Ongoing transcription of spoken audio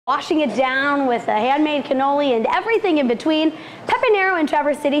Washing it down with a handmade cannoli and everything in between, PepeNero in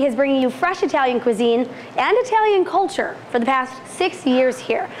Traverse City is bringing you fresh Italian cuisine and Italian culture for the past 6 years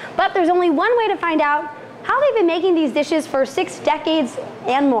here. But there's only one way to find out how they've been making these dishes for 6 decades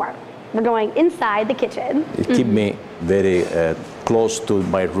and more. We're going inside the kitchen. It keeps me very close to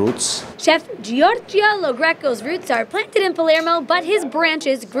my roots. Chef Giorgio Logreco's roots are planted in Palermo, but his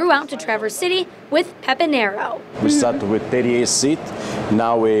branches grew out to Traverse City with PepeNero. We started with 38 seats.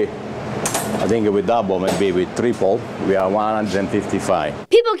 Now I think we double, maybe we triple. We are 155.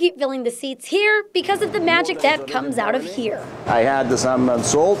 People keep filling the seats here because of the magic that comes out of here. I had some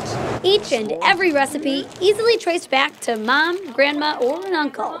salt. Each and every recipe easily traced back to mom, grandma, or an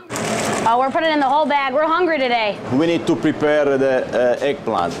uncle. Oh, we're putting in the whole bag. We're hungry today. We need to prepare the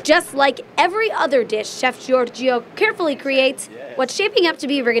eggplant. Just like every other dish Chef Giorgio carefully creates, what's shaping up to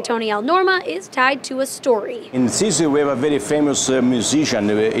be rigatoni al norma is tied to a story. In Sicily, we have a very famous musician.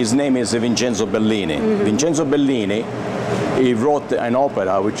 His name is Vincenzo Bellini. Vincenzo Bellini, he wrote an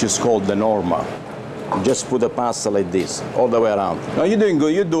opera which is called the Norma. Just put the pasta like this, all the way around. No, you're doing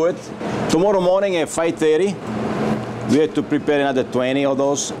good, you do it. Tomorrow morning at 5:30, we have to prepare another 20 of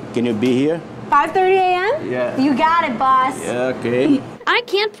those. Can you be here? 5:30 a.m.? Yeah. You got it, boss. Yeah, okay. I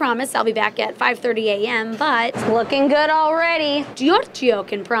can't promise I'll be back at 5:30 a.m., but Looking good already. Giorgio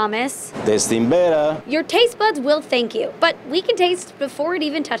can promise. Tasting better. Your taste buds will thank you, but we can taste before it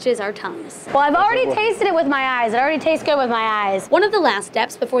even touches our tongues. Well, I've already tasted it with my eyes. It already tastes good with my eyes. One of the last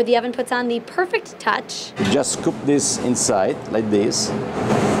steps before the oven puts on the perfect touch. You just scoop this inside, like this.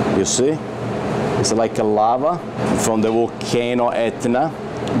 You see? It's like a lava from the volcano Etna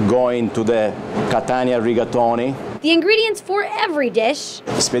going to the Catania rigatoni. The ingredients for every dish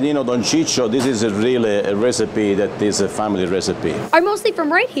Spiedino Don Ciccio, this is really a recipe that is a family recipe. are mostly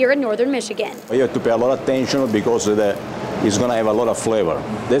from right here in northern Michigan. You have to pay a lot of attention because it's going to have a lot of flavor.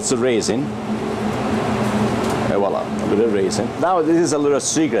 That's the raisin. And voila, a little raisin. Now this is a little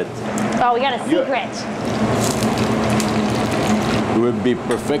secret. Oh, we got a secret. It will be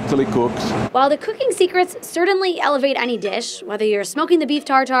perfectly cooked. While the cooking secrets certainly elevate any dish, whether you're smoking the beef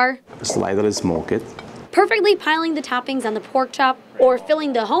tartare, Slightly smoke it. perfectly piling the toppings on the pork chop, or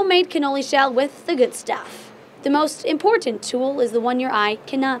filling the homemade cannoli shell with the good stuff, the most important tool is the one your eye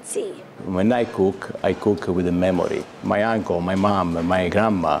cannot see. When I cook with a memory. My uncle, my mom, my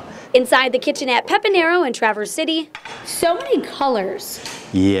grandma. Inside the kitchen at PepeNero in Traverse City, So many colors.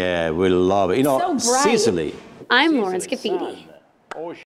 Yeah, we love it. You know, So bright. Sicily. I'm Lauren Scafidi.